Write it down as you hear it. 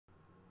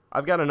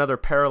I've got another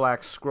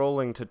parallax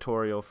scrolling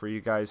tutorial for you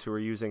guys who are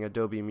using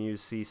Adobe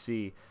Muse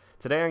CC.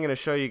 Today I'm going to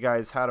show you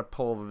guys how to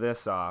pull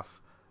this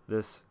off,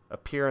 this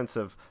appearance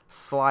of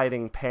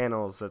sliding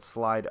panels that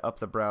slide up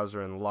the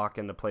browser and lock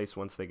into place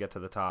once they get to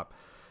the top.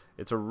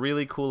 It's a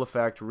really cool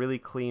effect, really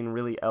clean,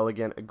 really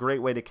elegant, a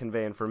great way to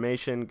convey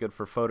information, good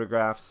for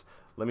photographs.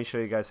 Let me show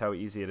you guys how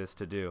easy it is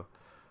to do.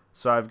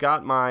 So I've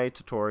got my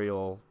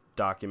tutorial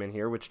document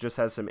here, which just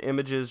has some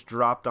images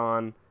dropped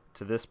on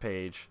to this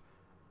page.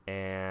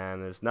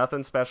 And there's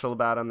nothing special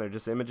about them. They're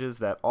just images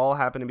that all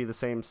happen to be the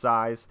same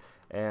size.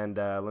 And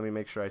let me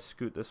make sure I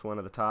scoot this one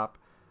to the top.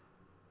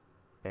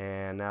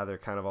 And now they're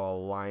kind of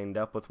all lined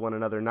up with one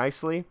another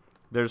nicely.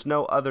 There's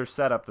no other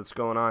setup that's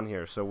going on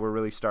here, so we're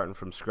really starting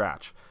from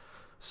scratch.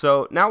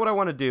 So now what I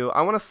want to do,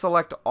 I want to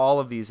select all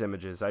of these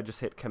images. I just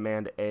hit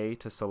Command A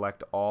to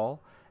select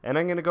all. And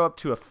I'm going to go up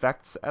to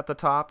Effects at the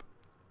top.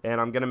 And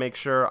I'm going to make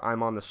sure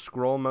I'm on the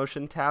Scroll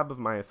Motion tab of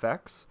my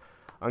effects.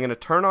 I'm going to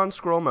turn on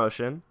Scroll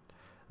Motion.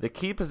 The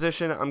key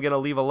position I'm going to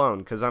leave alone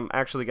because I'm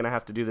actually going to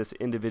have to do this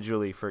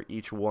individually for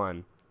each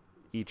one,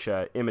 each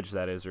image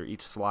that is, or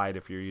each slide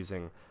if you're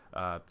using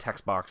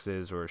text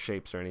boxes or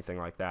shapes or anything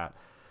like that.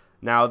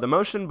 Now the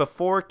motion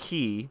before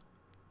key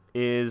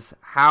is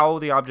how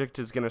the object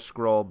is going to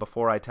scroll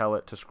before I tell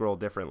it to scroll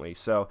differently.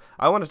 So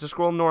I want it to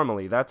scroll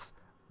normally. That's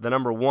the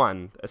number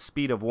 1. A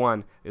speed of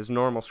 1 is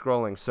normal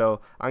scrolling.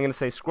 So I'm going to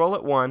say scroll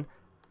at 1,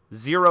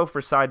 0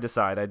 for side to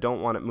side. I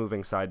don't want it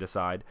moving side to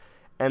side.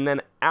 And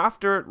then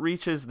after it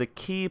reaches the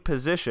key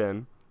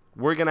position,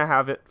 we're going to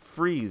have it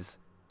freeze.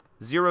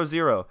 0,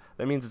 0.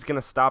 That means it's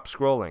going to stop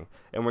scrolling.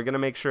 And we're going to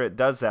make sure it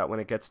does that when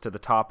it gets to the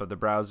top of the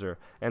browser.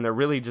 And they're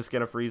really just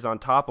going to freeze on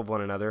top of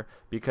one another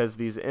because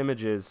these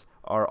images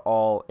are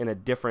all in a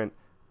different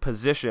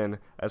position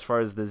as far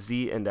as the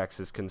Z index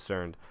is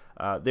concerned.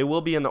 They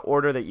will be in the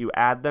order that you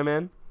add them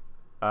in,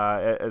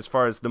 as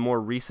far as the more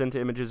recent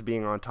images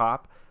being on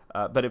top.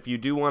 But if you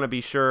do want to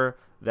be sure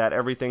that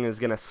everything is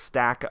going to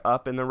stack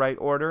up in the right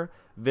order,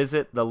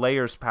 visit the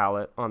Layers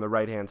palette on the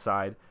right-hand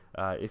side,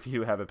 if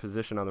you have a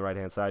position on the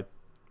right-hand side,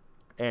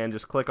 and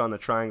just click on the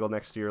triangle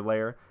next to your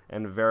layer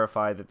and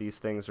verify that these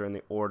things are in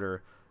the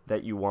order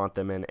that you want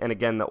them in. And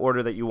again, the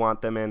order that you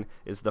want them in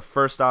is the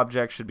first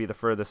object should be the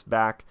furthest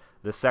back,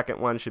 the second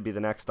one should be the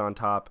next on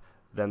top,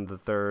 then the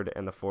third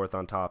and the fourth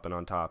on top,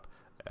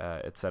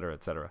 etc.,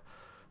 etc.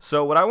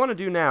 So what I want to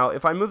do now,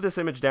 if I move this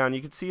image down,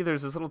 you can see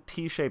there's this little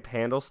T-shaped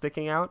handle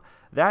sticking out.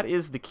 That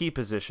is the key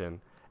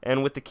position.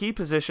 And with the key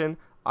position,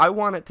 I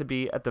want it to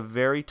be at the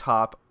very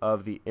top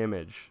of the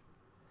image.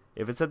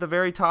 If it's at the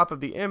very top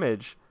of the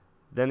image,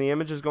 then the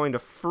image is going to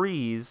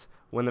freeze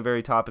when the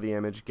very top of the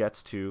image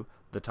gets to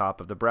the top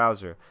of the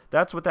browser.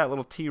 That's what that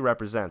little T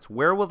represents.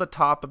 Where will the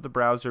top of the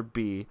browser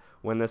be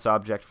when this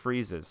object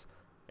freezes?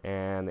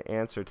 And the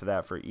answer to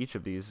that for each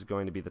of these is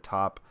going to be the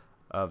top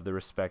of the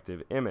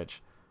respective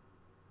image.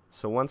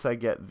 So once I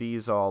get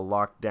these all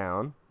locked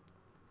down,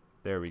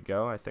 there we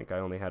go. I think I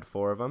only had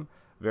 4 of them.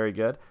 Very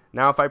good.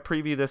 Now if I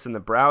preview this in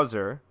the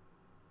browser,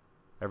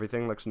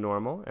 everything looks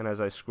normal. And as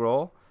I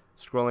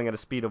scrolling at a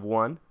speed of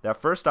 1, that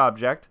first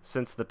object,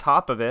 since the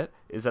top of it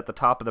is at the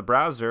top of the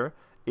browser,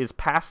 is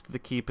past the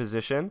key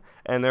position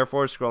and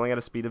therefore scrolling at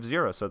a speed of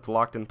 0. So it's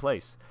locked in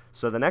place.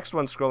 So the next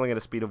one's scrolling at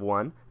a speed of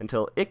 1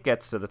 until it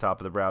gets to the top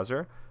of the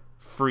browser,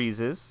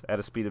 freezes at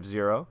a speed of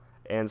 0,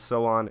 and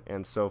so on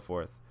and so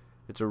forth.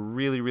 It's a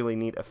really, really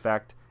neat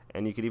effect,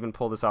 and you could even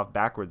pull this off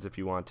backwards if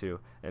you want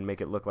to and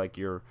make it look like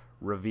you're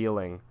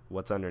revealing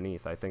what's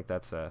underneath. I think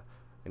that's an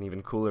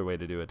even cooler way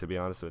to do it, to be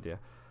honest with you.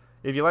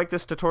 If you like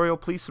this tutorial,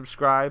 please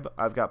subscribe.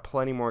 I've got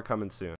plenty more coming soon.